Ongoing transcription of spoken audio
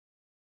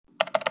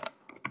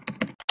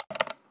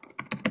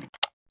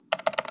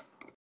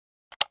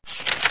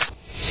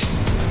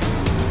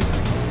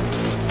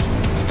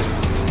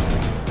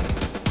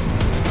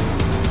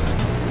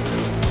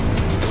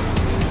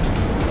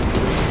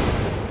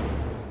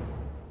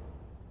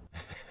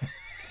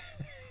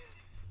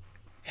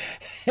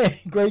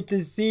Great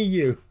to see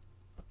you.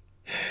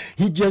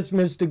 He just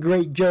missed a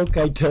great joke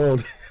I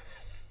told.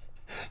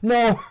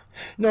 No,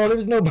 there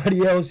was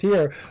nobody else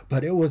here,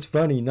 but it was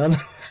funny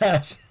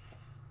nonetheless.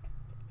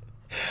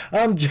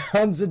 I'm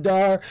John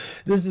Zidar.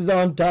 This is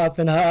On Top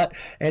and Hot,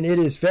 and it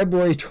is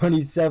February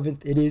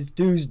 27th. It is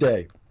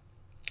Tuesday.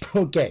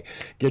 Okay,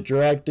 get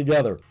your act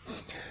together.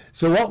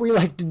 So what we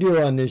like to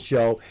do on this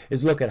show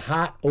is look at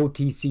hot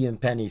OTC and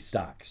penny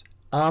stocks.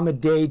 I'm a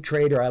day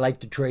trader. I like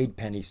to trade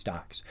penny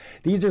stocks.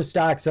 These are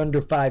stocks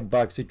under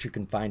 $5 that you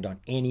can find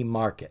on any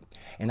market.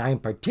 And I'm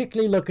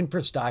particularly looking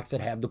for stocks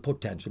that have the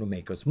potential to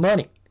make us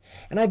money.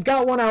 And I've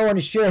got one I want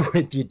to share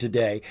with you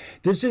today.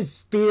 This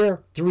is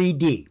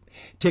Sphere3d,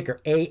 ticker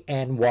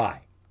ANY.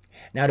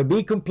 Now, to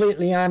be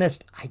completely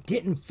honest, I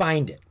didn't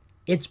find it.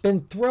 It's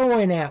been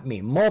throwing at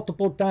me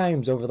multiple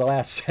times over the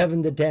last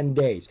 7 to 10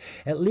 days.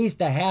 At least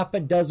a half a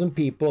dozen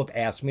people have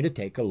asked me to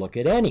take a look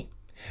at any.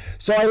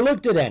 So I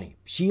looked at any.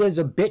 She is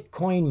a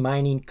Bitcoin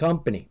mining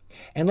company.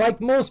 And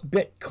like most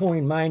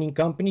Bitcoin mining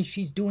companies,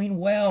 she's doing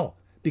well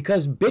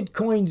because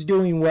Bitcoin's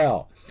doing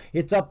well.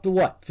 It's up to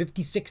what,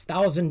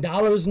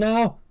 $56,000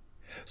 now?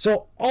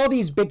 So all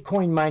these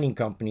Bitcoin mining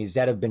companies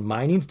that have been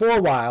mining for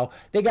a while,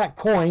 they got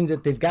coins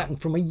that they've gotten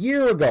from a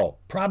year ago,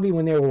 probably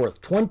when they were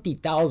worth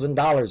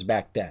 $20,000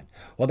 back then.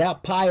 Well,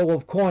 that pile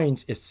of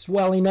coins is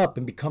swelling up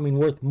and becoming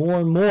worth more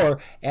and more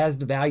as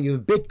the value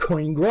of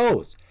Bitcoin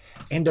grows.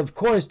 And of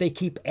course, they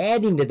keep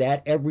adding to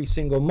that every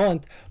single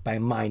month by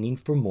mining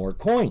for more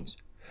coins.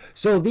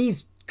 So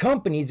these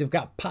companies have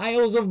got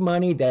piles of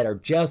money that are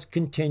just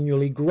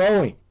continually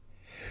growing.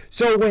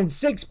 So when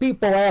 6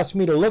 people asked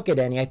me to look at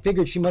any, I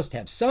figured she must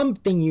have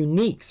something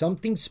unique,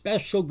 something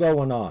special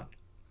going on.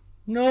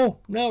 No,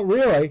 not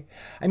really.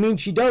 I mean,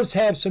 she does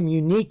have some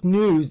unique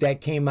news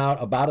that came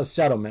out about a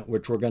settlement,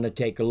 which we're going to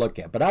take a look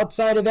at. But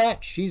outside of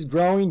that, she's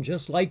growing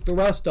just like the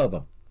rest of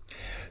them.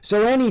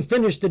 So any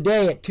finished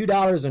today at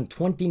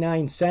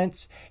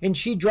 $2.29, and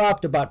she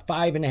dropped about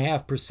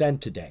 5.5%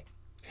 today.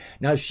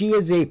 Now, she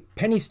is a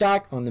penny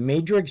stock on the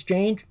major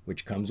exchange,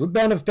 which comes with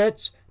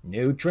benefits,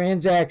 no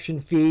transaction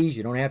fees.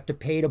 You don't have to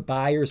pay to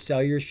buy or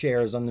sell your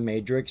shares on the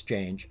major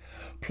exchange.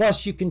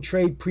 Plus, you can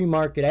trade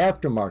pre-market,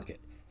 aftermarket.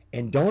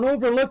 And don't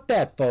overlook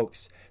that,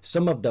 folks.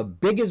 Some of the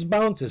biggest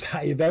bounces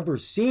I have ever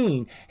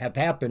seen have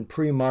happened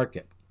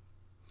pre-market.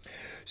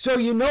 So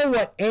you know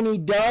what any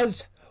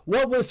does?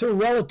 What was her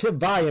relative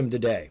volume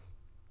today?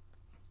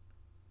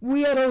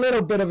 We had a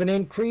little bit of an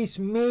increase,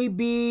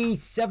 maybe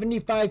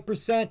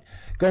 75%,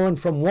 going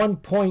from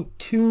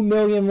 1.2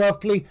 million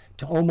roughly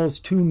to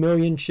almost 2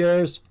 million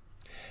shares.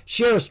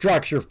 Share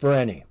structure for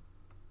any.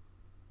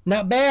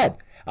 Not bad.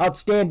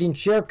 Outstanding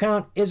share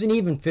count isn't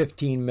even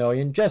 15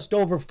 million, just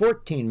over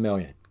 14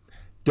 million.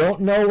 Don't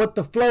know what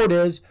the float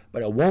is,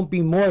 but it won't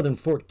be more than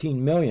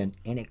 14 million,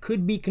 and it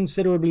could be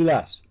considerably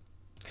less.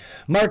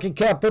 Market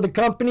cap for the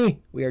company,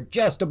 we are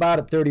just about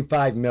at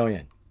 35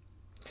 million.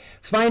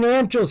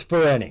 Financials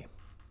for any.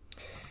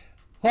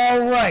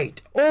 All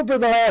right, over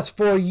the last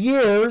 4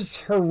 years,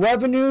 her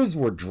revenues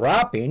were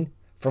dropping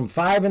from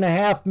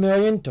 5.5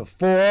 million to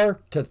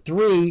 4 to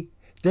 3,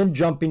 then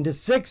jumping to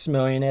 6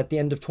 million at the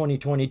end of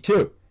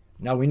 2022.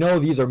 Now we know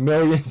these are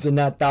millions and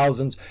not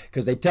thousands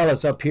because they tell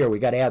us up here we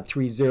got to add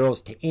 3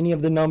 zeros to any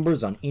of the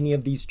numbers on any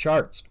of these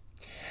charts.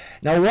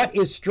 Now what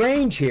is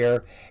strange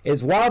here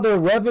is while their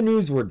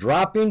revenues were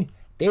dropping,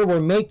 they were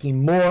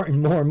making more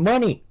and more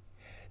money.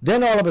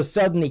 Then all of a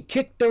sudden they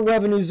kicked their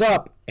revenues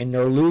up and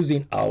they're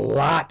losing a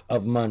lot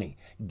of money,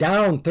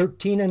 down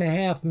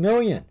 13.5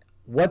 million.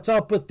 What's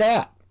up with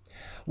that?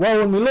 Well,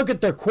 when we look at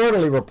their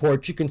quarterly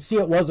reports, you can see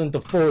it wasn't the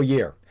full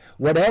year.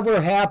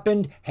 Whatever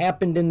happened,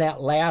 happened in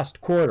that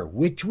last quarter,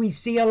 which we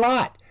see a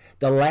lot.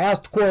 The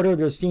last quarter,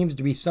 there seems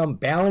to be some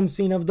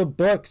balancing of the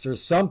books or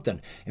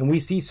something, and we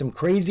see some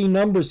crazy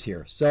numbers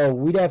here. So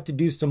we'd have to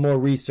do some more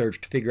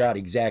research to figure out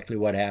exactly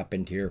what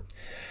happened here.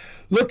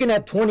 Looking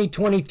at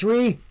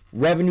 2023,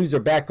 revenues are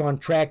back on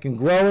track and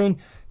growing.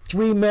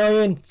 3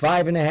 million,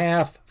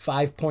 5.5,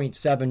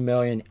 5.7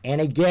 million. And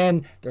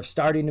again, they're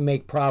starting to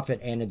make profit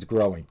and it's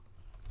growing.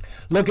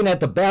 Looking at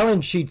the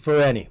balance sheet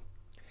for any.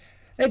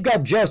 They've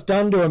got just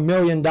under $1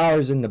 million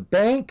in the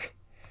bank.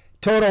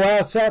 Total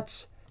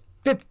assets,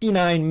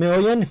 59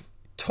 million.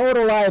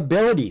 Total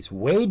liabilities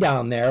way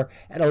down there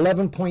at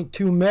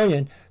 11.2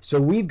 million.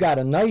 So we've got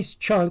a nice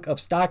chunk of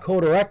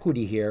stockholder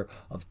equity here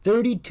of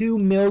 $32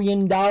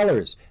 million.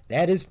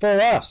 That is for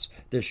us,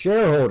 the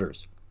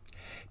shareholders.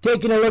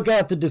 Taking a look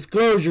at the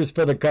disclosures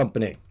for the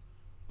company.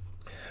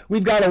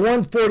 We've got a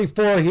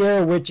 144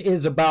 here, which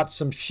is about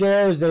some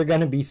shares that are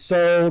going to be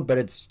sold, but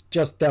it's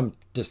just them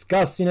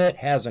discussing it.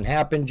 Hasn't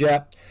happened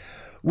yet.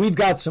 We've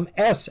got some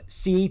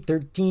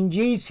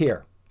SC13Gs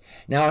here.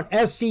 Now, an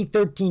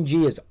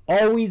SC13G is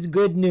always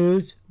good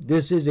news.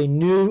 This is a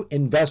new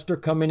investor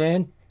coming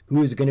in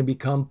who is going to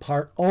become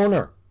part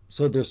owner.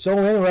 So they're so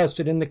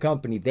interested in the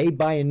company, they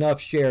buy enough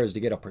shares to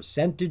get a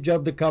percentage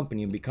of the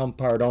company and become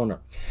part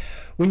owner.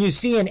 When you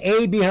see an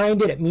A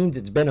behind it, it means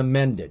it's been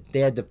amended. They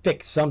had to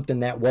fix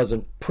something that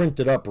wasn't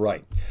printed up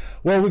right.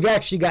 Well, we've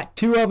actually got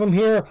two of them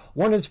here.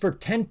 One is for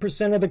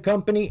 10% of the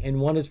company and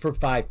one is for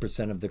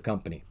 5% of the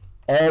company.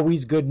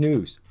 Always good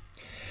news.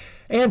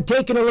 And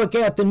taking a look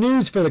at the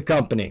news for the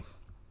company.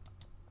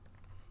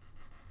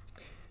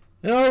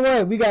 All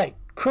right, we got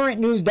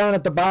current news down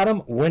at the bottom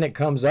when it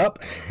comes up.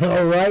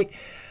 All right.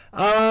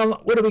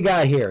 What do we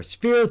got here?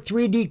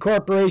 Sphere3d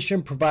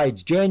Corporation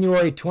provides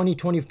January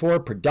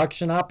 2024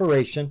 production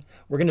operation.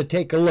 We're going to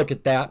take a look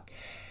at that.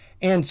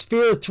 And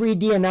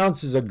Sphere3d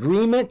announces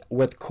agreement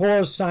with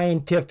Core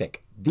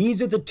Scientific.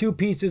 These are the two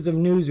pieces of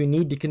news we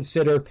need to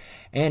consider.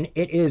 And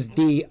it is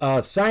the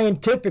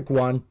scientific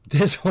one,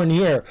 this one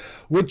here,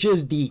 which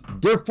is the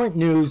different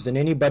news than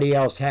anybody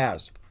else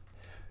has.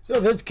 So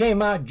this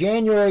came out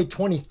January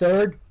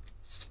 23rd.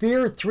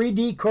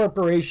 Sphere3d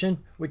Corporation,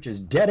 which is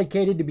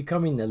dedicated to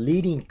becoming the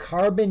leading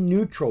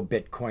carbon-neutral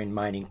Bitcoin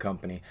mining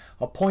company.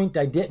 A point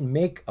I didn't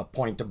make a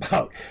point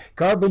about.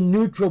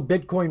 Carbon-neutral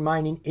Bitcoin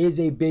mining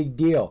is a big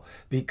deal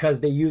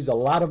because they use a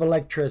lot of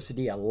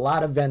electricity, a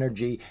lot of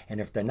energy,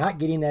 and if they're not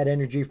getting that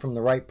energy from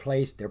the right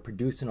place, they're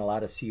producing a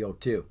lot of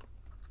CO2.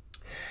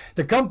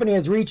 The company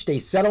has reached a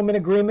settlement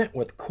agreement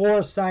with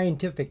Core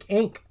Scientific,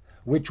 Inc.,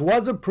 which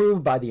was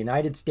approved by the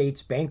United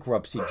States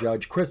bankruptcy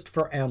judge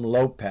Christopher M.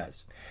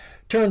 Lopez.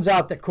 Turns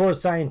out that Core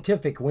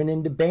Scientific went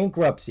into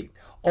bankruptcy,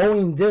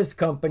 owing this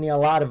company a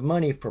lot of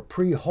money for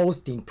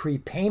pre-hosting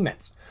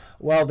prepayments.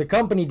 Well, the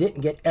company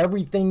didn't get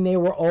everything they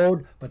were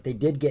owed, but they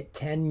did get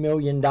 $10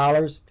 million.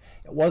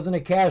 It wasn't a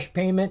cash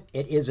payment.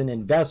 It is an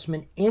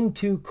investment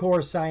into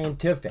Core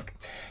Scientific.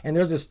 And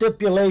there's a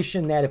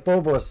stipulation that if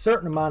over a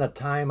certain amount of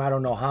time, I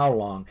don't know how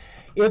long,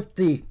 if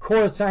the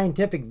Core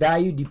Scientific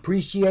value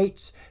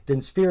depreciates, then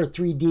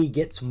Sphere3d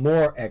gets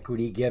more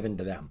equity given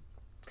to them.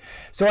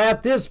 So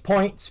at this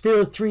point,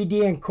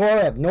 Sphere3d and Core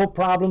have no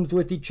problems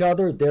with each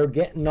other. They're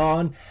getting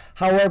on.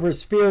 However,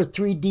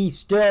 Sphere3d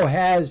still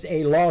has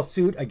a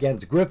lawsuit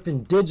against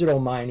Griffin Digital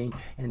Mining,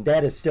 and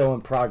that is still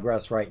in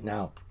progress right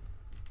now.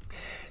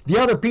 The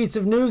other piece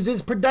of news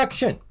is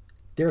production.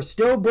 They're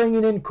still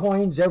bringing in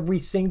coins every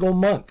single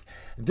month.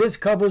 This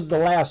covers the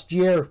last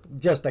year,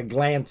 just a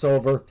glance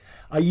over.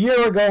 A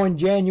year ago in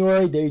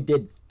January, they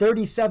did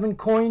 37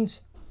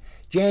 coins.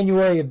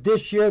 January of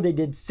this year, they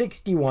did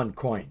 61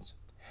 coins.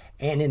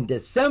 And in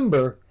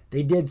December,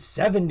 they did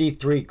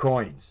 73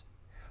 coins.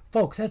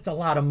 Folks, that's a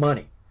lot of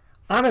money.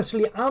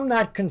 Honestly, I'm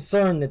not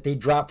concerned that they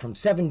dropped from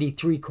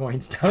 73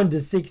 coins down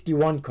to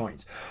 61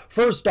 coins.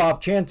 First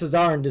off, chances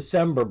are in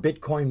December,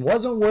 Bitcoin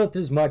wasn't worth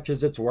as much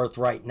as it's worth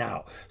right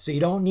now. So you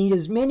don't need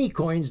as many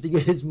coins to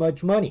get as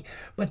much money.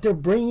 But they're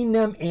bringing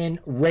them in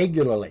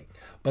regularly.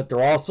 But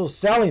they're also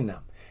selling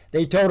them.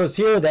 They told us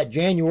here that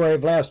January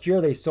of last year,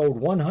 they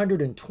sold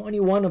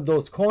 121 of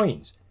those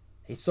coins.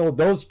 They sold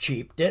those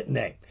cheap, didn't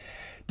they?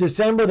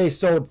 December, they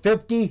sold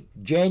 50.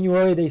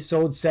 January, they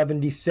sold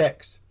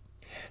 76.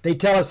 They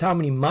tell us how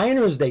many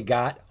miners they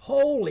got.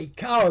 Holy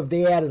cow, have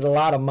they added a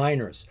lot of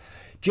miners.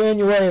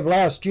 January of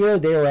last year,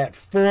 they were at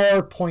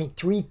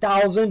 4.3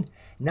 thousand.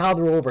 Now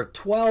they're over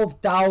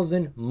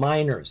 12,000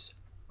 miners.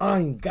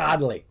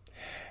 Ungodly.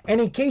 And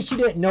in case you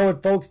didn't know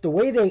it, folks, the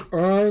way they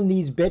earn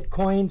these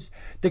Bitcoins,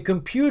 the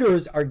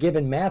computers are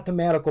given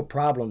mathematical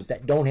problems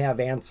that don't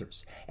have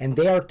answers. And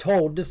they are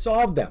told to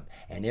solve them.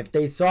 And if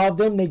they solve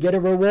them, they get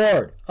a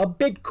reward, a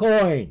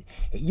Bitcoin.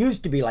 It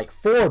used to be like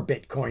 4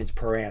 Bitcoins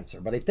per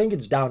answer, but I think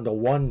it's down to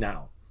 1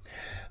 now.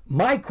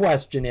 My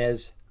question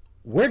is,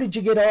 where did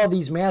you get all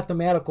these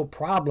mathematical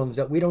problems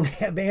that we don't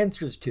have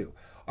answers to?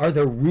 Are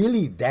there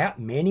really that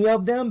many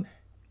of them?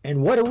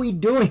 And what are we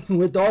doing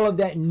with all of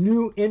that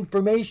new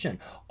information?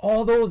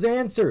 All those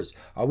answers.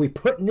 Are we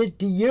putting it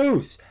to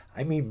use?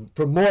 I mean,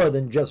 for more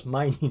than just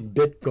mining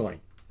Bitcoin.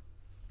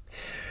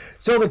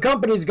 So the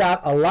company's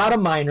got a lot of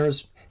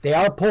miners. They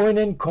are pulling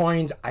in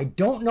coins. I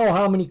don't know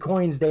how many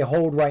coins they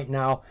hold right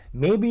now.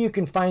 Maybe you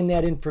can find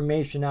that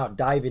information out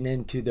diving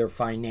into their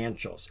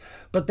financials.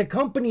 But the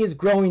company is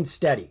growing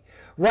steady.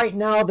 Right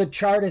now, the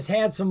chart has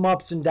had some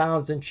ups and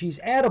downs, and she's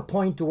at a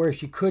point to where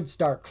she could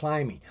start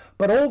climbing.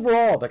 But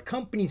overall, the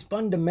company's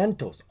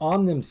fundamentals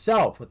on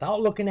themselves,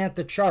 without looking at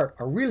the chart,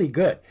 are really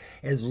good.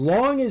 As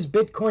long as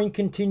Bitcoin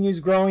continues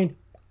growing,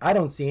 I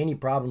don't see any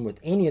problem with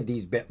any of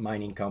these bit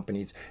mining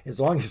companies, as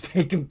long as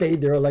they can pay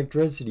their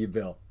electricity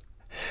bill.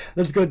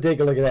 Let's go take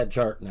a look at that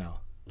chart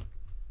now.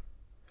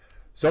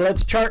 So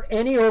let's chart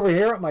any over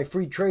here at my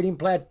free trading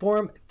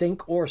platform,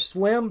 Think or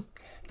Swim.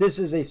 This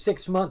is a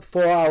 6-month,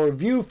 4-hour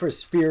view for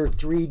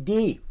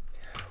Sphere3d.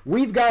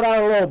 We've got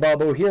our low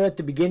bubble here at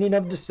the beginning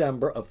of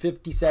December of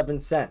 57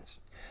 cents.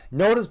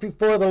 Notice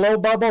before the low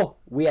bubble,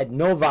 we had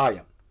no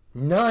volume.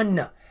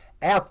 None.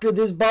 After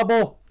this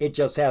bubble, it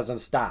just hasn't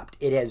stopped.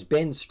 It has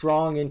been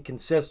strong and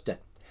consistent.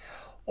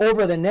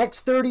 Over the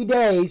next 30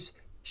 days,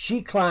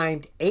 she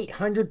climbed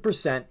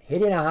 800%,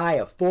 hitting a high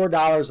of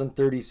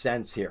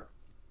 $4.30 here.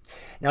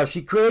 Now,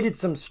 she created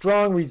some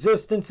strong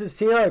resistances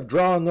here. I've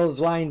drawn those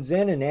lines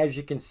in, and as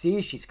you can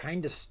see, she's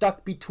kind of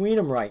stuck between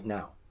them right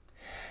now.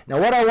 Now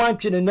what I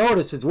want you to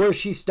notice is where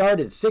she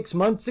started 6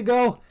 months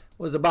ago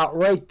was about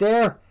right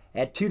there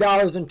at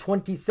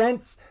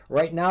 $2.20.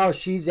 Right now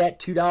she's at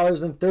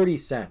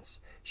 $2.30.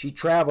 She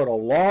traveled a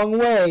long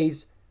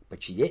ways,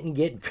 but she didn't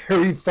get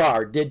very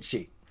far, did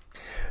she?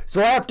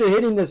 So after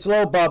hitting this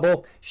low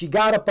bubble, she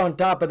got up on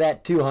top of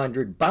that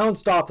 200,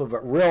 bounced off of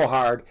it real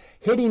hard,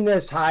 hitting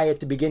this high at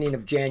the beginning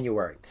of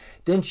January.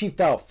 Then she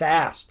fell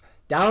fast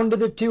down to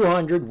the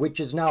 200, which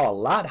is now a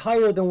lot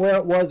higher than where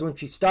it was when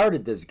she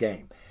started this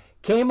game.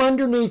 Came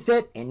underneath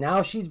it, and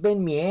now she's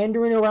been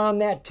meandering around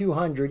that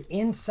 200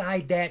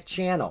 inside that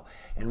channel.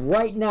 And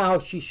right now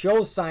she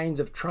shows signs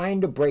of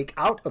trying to break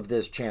out of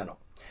this channel.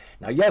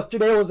 Now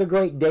yesterday was a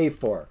great day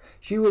for her.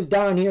 She was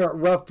down here at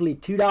roughly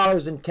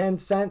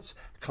 $2.10,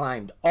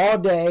 climbed all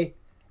day,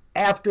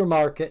 after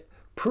market,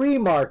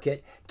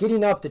 pre-market,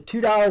 getting up to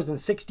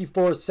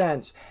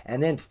 $2.64,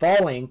 and then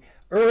falling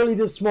early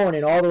this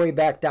morning all the way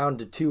back down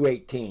to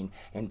 $2.18,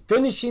 and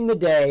finishing the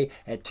day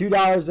at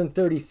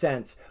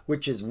 $2.30,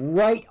 which is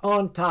right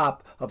on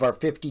top of our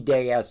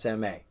 50-day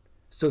SMA.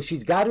 So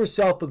she's got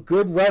herself a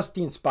good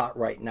resting spot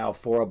right now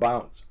for a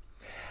bounce.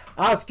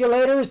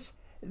 Oscillators,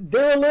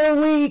 they're a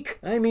little weak.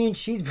 I mean,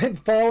 she's been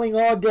falling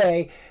all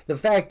day. The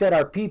fact that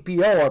our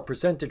PPO, our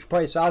percentage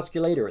price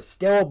oscillator, is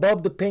still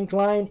above the pink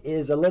line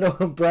is a little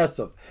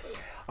impressive.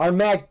 Our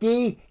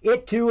MACD,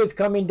 it too is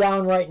coming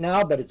down right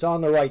now, but it's on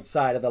the right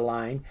side of the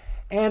line.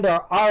 And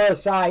our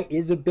RSI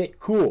is a bit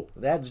cool.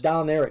 That's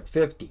down there at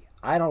 50.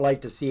 I don't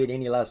like to see it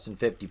any less than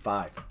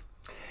 55.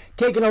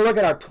 Taking a look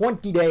at our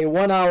 20-day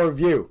 1-hour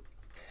view.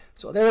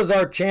 So there's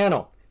our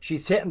channel.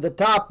 She's hitting the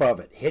top of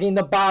it, hitting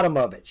the bottom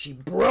of it. She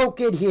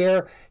broke it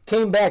here,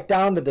 came back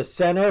down to the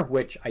center,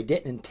 which I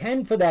didn't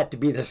intend for that to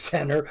be the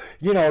center.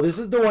 You know, this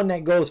is the one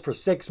that goes for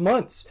 6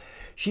 months.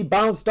 She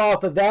bounced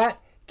off of that,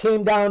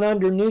 came down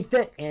underneath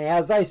it, and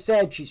as I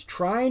said, she's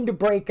trying to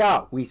break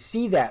out. We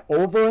see that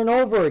over and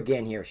over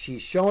again here.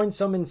 She's showing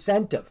some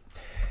incentive.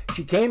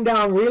 She came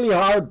down really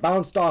hard,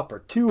 bounced off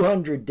her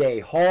 200-day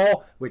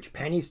haul, which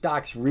penny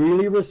stocks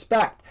really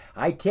respect.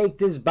 I take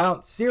this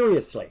bounce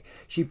seriously.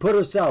 She put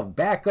herself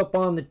back up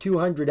on the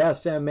 200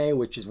 SMA,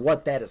 which is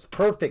what that is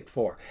perfect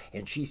for.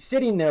 And she's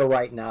sitting there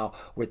right now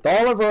with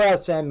all of her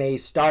SMAs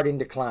starting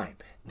to climb.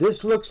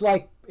 This looks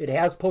like it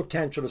has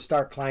potential to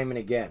start climbing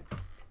again.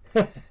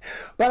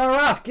 But our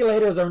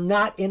oscillators are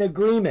not in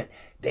agreement.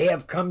 They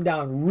have come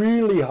down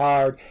really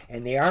hard,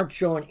 and they aren't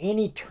showing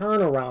any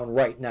turnaround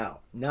right now,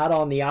 not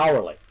on the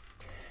hourly.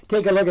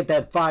 Take a look at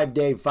that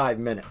 5-day,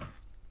 5-minute.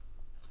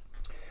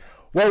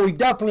 Well, we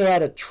definitely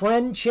had a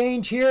trend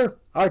change here.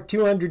 Our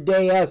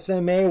 200-day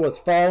SMA was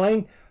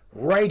falling.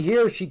 Right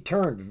here, she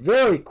turned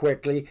very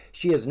quickly.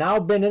 She has now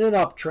been in an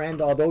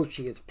uptrend, although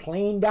she is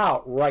planed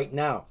out right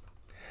now.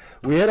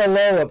 We hit a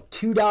low of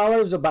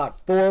 $2 about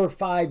 4 or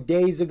 5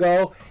 days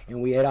ago,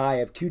 and we hit a high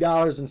of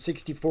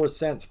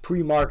 $2.64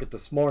 pre-market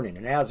this morning.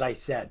 And as I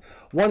said,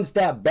 once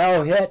that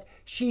bell hit,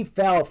 she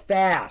fell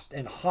fast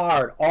and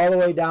hard all the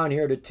way down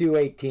here to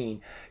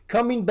 218,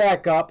 coming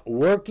back up,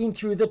 working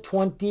through the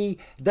 20,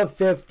 the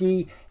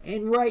 50,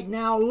 and right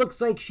now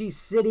looks like she's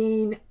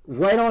sitting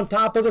right on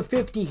top of the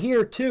 50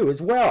 here too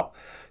as well.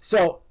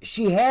 So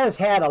she has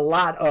had a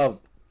lot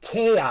of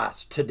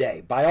chaos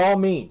today, by all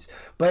means.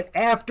 But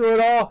after it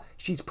all,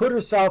 she's put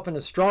herself in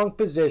a strong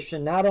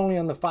position, not only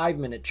on the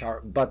 5-minute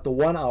chart, but the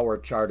 1-hour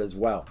chart as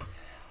well.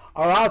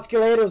 Our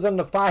oscillators on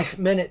the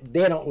 5-minute,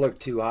 they don't look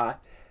too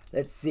hot.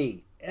 Let's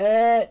see.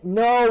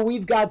 No,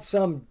 we've got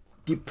some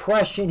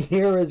depression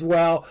here as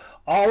well.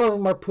 All of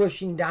them are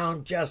pushing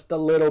down just a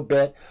little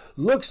bit.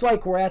 Looks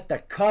like we're at the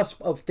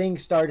cusp of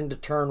things starting to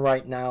turn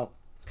right now.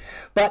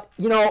 But,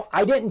 you know,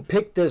 I didn't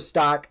pick this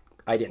stock.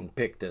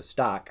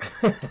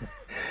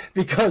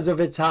 Because of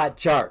its hot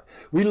chart.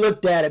 We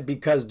looked at it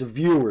because the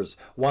viewers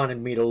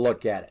wanted me to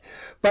look at it.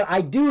 But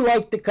I do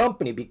like the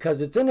company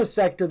because it's in a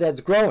sector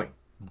that's growing.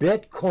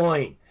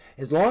 Bitcoin.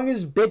 As long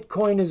as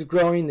Bitcoin is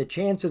growing, the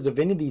chances of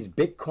any of these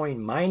Bitcoin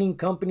mining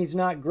companies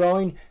not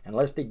growing,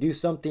 unless they do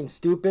something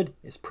stupid,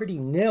 is pretty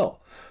nil.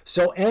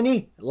 So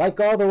any,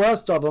 like all the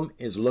rest of them,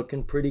 is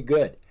looking pretty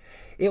good.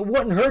 It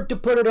wouldn't hurt to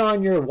put it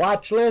on your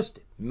watch list.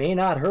 May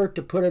not hurt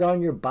to put it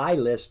on your buy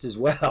list as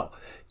well.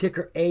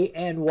 Ticker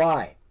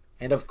ANY.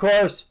 And of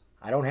course,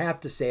 I don't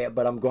have to say it,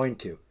 but I'm going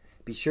to.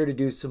 Be sure to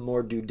do some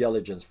more due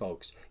diligence,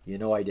 folks. You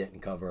know I didn't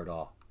cover it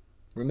all.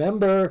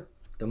 Remember,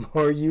 the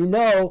more you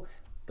know,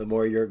 the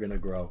more you're going to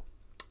grow.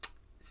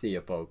 See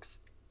you, folks.